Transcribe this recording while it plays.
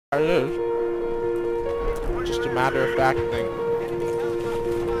It is. Just a matter of fact thing.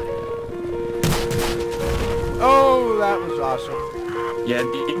 Oh, that was awesome. Yeah,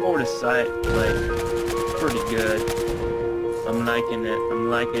 being over the site, like, pretty good. I'm liking it. I'm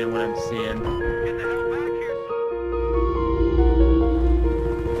liking what I'm seeing.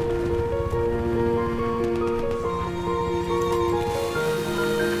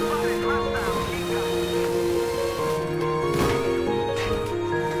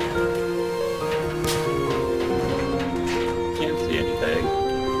 Can't see anything.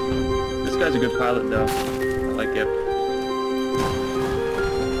 This guy's a good pilot, though. I like it.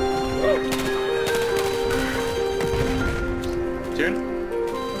 Turn.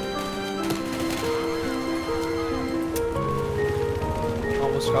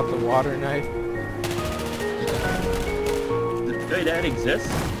 Almost got the water knife. Wait, that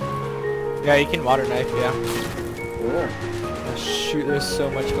exists? Yeah, you can water knife, yeah. Cool. Oh, shoot, there's so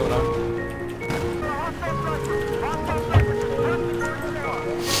much going on.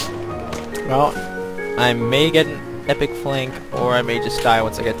 Well, I may get an epic flank, or I may just die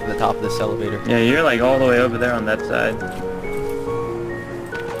once I get to the top of this elevator. Yeah, you're like all the way over there on that side.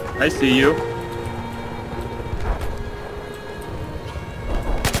 I see you.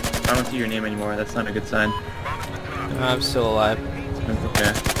 I don't see your name anymore. That's not a good sign. I'm still alive.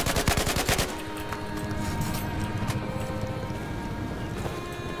 Okay.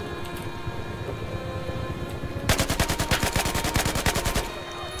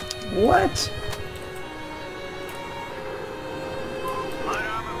 What?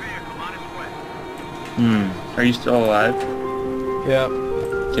 Are you still alive? Yep.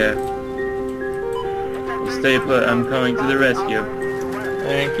 Okay. Stay put. I'm coming to the rescue.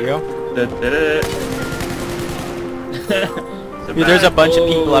 Thank you. Dude, there's a bunch of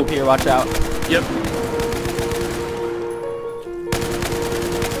people up here. Watch out. Yep.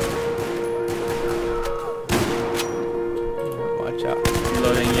 Watch out.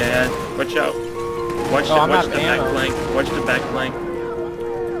 Reloading, yeah. Watch out. Watch the back flank. Watch the back flank.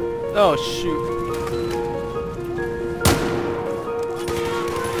 Oh, shoot.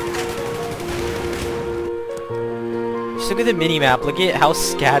 Just look at the mini-map. Look at how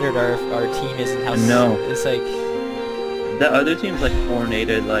scattered our team is and how it's like... The other team's like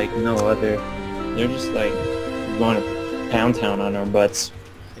coordinated like no other. They're just like going to pound town on our butts.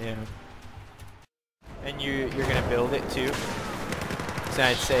 Yeah. And you're gonna build it too? So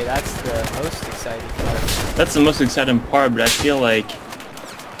I'd say that's the most exciting part. That's the most exciting part, but I feel like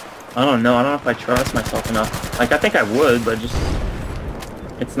I don't know if I trust myself enough. Like I think I would, but just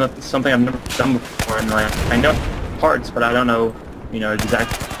it's not something I've never done before, and like I know parts, but I don't know, you know,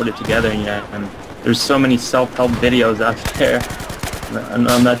 exactly put it together yet. And there's so many self-help videos out there, and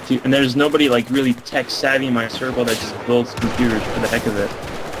I'm not too, and there's nobody like really tech savvy in my circle that just builds computers for the heck of it.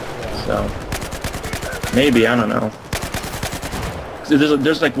 So maybe, I don't know. So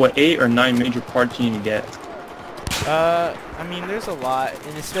there's like what 8 or 9 major parts you need to get. I mean, there's a lot,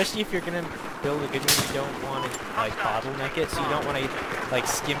 and especially if you're gonna build a good one, you don't want to like bottleneck it, so you don't want to like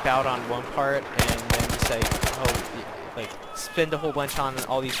skimp out on one part and then just like spend a whole bunch on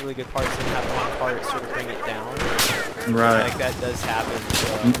all these really good parts and have one part sort of bring it down. Right. Like that does happen.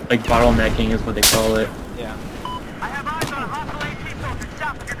 So. Like bottlenecking is what they call it. Yeah. I have eyes on a hostile AT soldier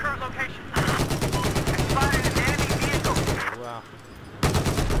south of your current location. Spotted an enemy vehicle. Wow.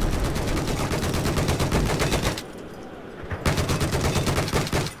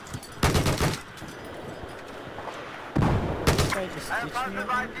 I have positive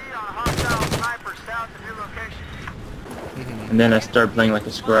ID on a hostile sniper south of your location. And then I start playing like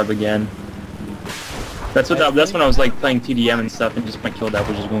a scrub again. That's when I was like playing TDM and stuff, and just my kill death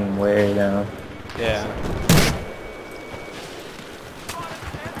was just going way down. Yeah.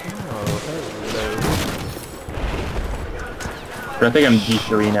 Oh, hello. But I think I'm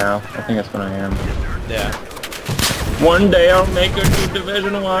D3 now. I think that's what I am. Yeah. One day I'll make it to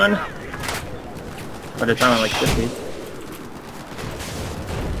Division 1. By the time I'm like 50.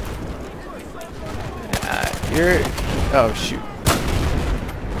 You're... Oh, shoot.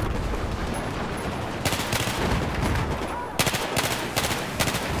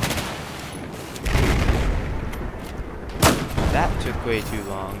 That took way too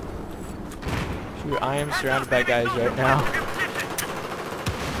long. Shoot, I am surrounded by guys right now.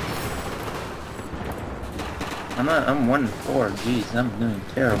 I'm 1-4. Jeez, I'm doing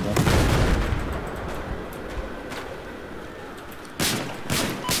terrible.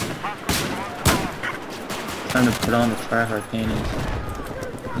 Time to put on the tryhard panties.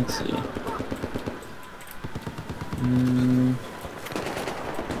 Let's see.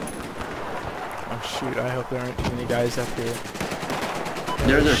 Oh shoot, I hope there aren't too many guys up here.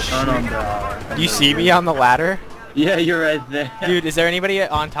 There's a ton on the... Do you see me on the ladder? Yeah, you're right there. Dude, is there anybody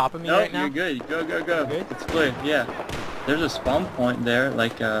on top of me right now? You're good. Go, go, go. Good? It's clear, yeah. There's a spawn point there,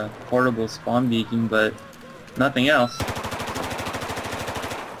 like a portable spawn beacon, but nothing else.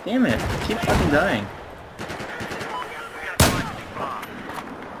 Damn it, I keep fucking dying.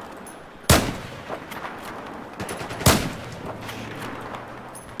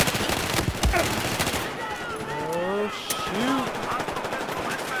 Oh, shoot.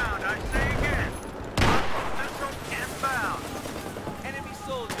 Inbound, I say again. Missile inbound. Enemy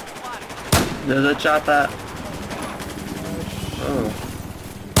soldier spotted. There's a chopper. Oh.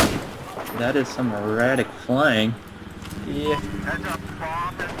 That is some erratic flying. Yeah. Heads up,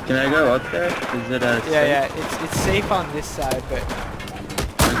 bomb. Can I go up there? Is it a... Yeah, yeah, it's safe on this side, but...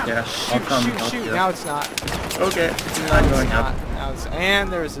 Okay, I'll Shoot, come shoot, help shoot. you. Now it's not. Okay, it's Now not it's going not. up. Now it's...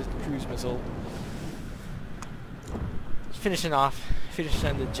 And there's a cruise missile. Finishing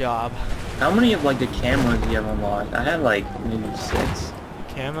the job. How many of like the cameras do you have unlocked? I have like maybe 6.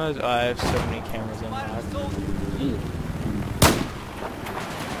 Cameras? Oh, I have so many cameras unlocked. Jeez.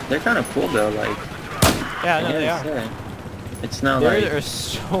 They're kind of cool though, like... Yeah, I no, they gotta are. say. It's not There like... are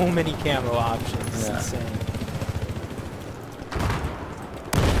so many camo options. It's Yeah. insane.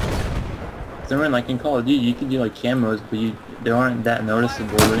 Somewhere like in Call of Duty, you can do like camos, but they aren't that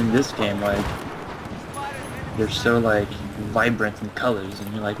noticeable. But in this game, like, they're so like vibrant in colors,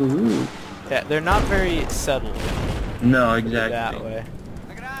 and you're like, ooh. Yeah, they're not very subtle. No, Put it exactly. that way.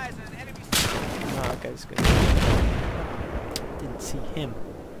 I got eyes on an enemy. Oh, okay, that's good. Didn't see him.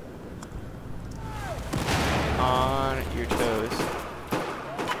 On your toes.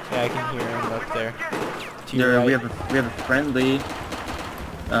 Yeah, I can hear him up there. To your There, right. we have a friendly.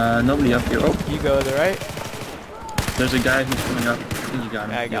 Nobody up here. Oh, You go to the right. there's a guy who's coming up. I think you got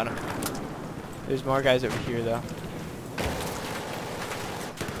him. Yeah, I got him. There's more guys over here though.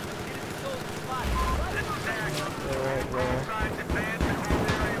 They're right there. Signs advance and hold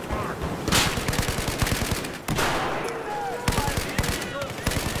area mark.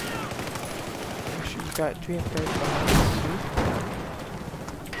 Oh, shoot, do we have guys behind us?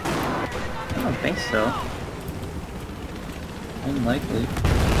 I don't think so. Unlikely.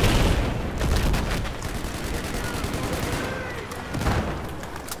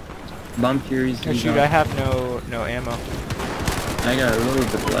 Bomb Furies. Oh shoot, I have no ammo. I got a little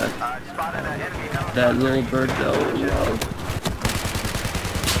bit left. Spotted an enemy helicopter. That little bird though, yo.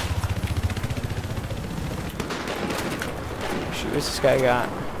 Shoot, what's this guy got?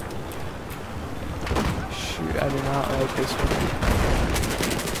 Shoot, I do not like this one.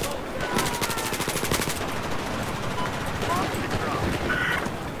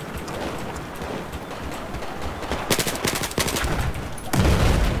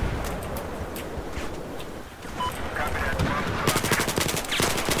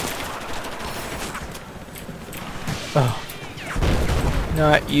 Oh.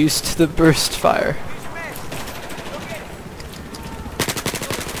 Not used to the burst fire.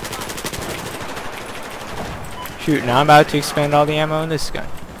 Shoot, now I'm about to expend all the ammo in this gun.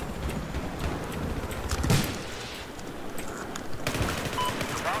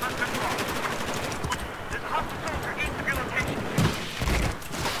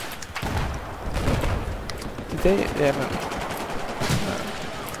 Did they haven't...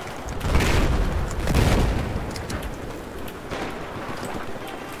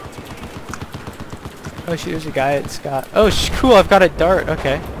 Oh shoot, there's a guy at Scott. Oh cool, I've got a dart,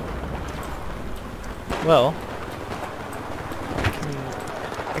 okay. Well,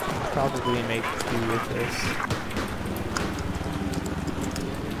 I can probably make do with this.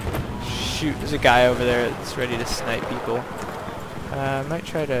 Shoot, there's a guy over there that's ready to snipe people. I might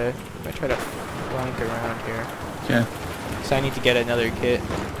try to flank around here. Okay. So I need to get another kit.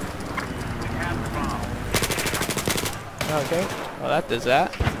 Okay, well that does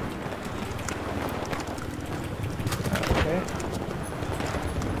that. Okay.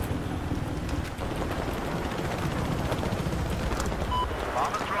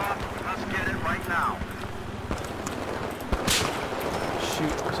 Bomb is dropped. Let's get it right now.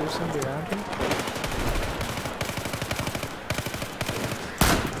 Shoot, is there somebody around here?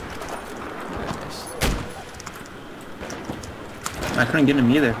 Nice. I couldn't get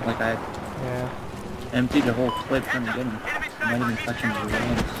him either. Like I Yeah. emptied the whole clip trying to get him. I'm not even touching the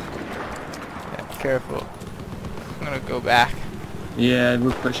rounds. Yeah, careful. I'm gonna go back. Yeah,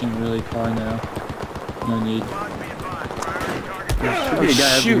 we're pushing really far now. No need. There should be a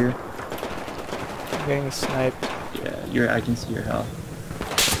guy shoot. over here. I'm getting sniped. Yeah, I can see your health.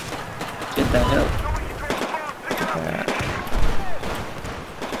 Get that help. Yeah.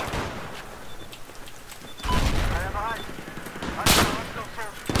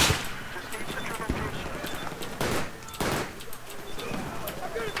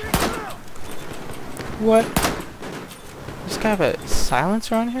 What? Just kind of a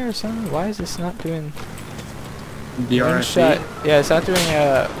silencer on here or something? Why is this not doing The one RFE? shot? Yeah, it's not doing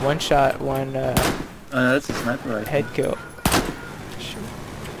a one shot, one Oh no, that's a sniper rifle. head kill. Shoot.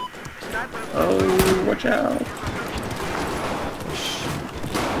 Oh, watch out.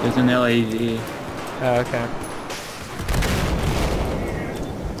 There's an LAV. Oh, okay.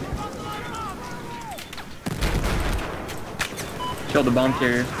 Kill the bomb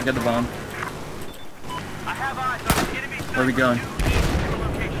carrier. I got the bomb. I have eyes on the enemy Where are we going?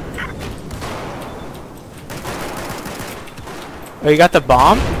 location. Oh, you got the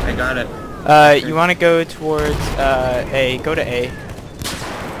bomb? I got it. You want to go towards A. Go to A.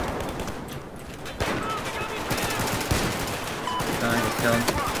 Kill him.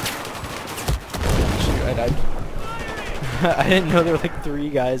 Shoot, I died. I didn't know there were like 3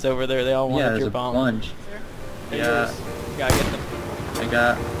 guys over there. They all Yeah, wanted there's your a bomb. bunch. There Yeah, it is. You gotta get them. I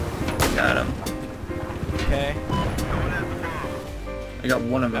got him. Okay. I got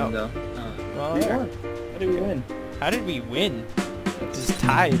one of them Oh. though. Well, We there. won. How did we win? How did we win? It's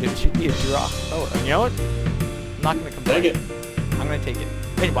tied. It should be a draw. Oh, you know what? I'm not gonna complain. Take it. I'm gonna take it.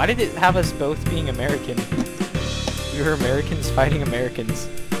 Wait, why did it have us both being American? We were Americans fighting Americans.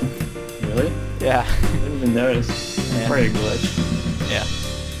 Really? Yeah. I didn't even notice. Yeah. Probably a glitch. Yeah.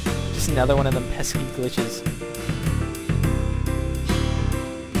 Just another one of them pesky glitches.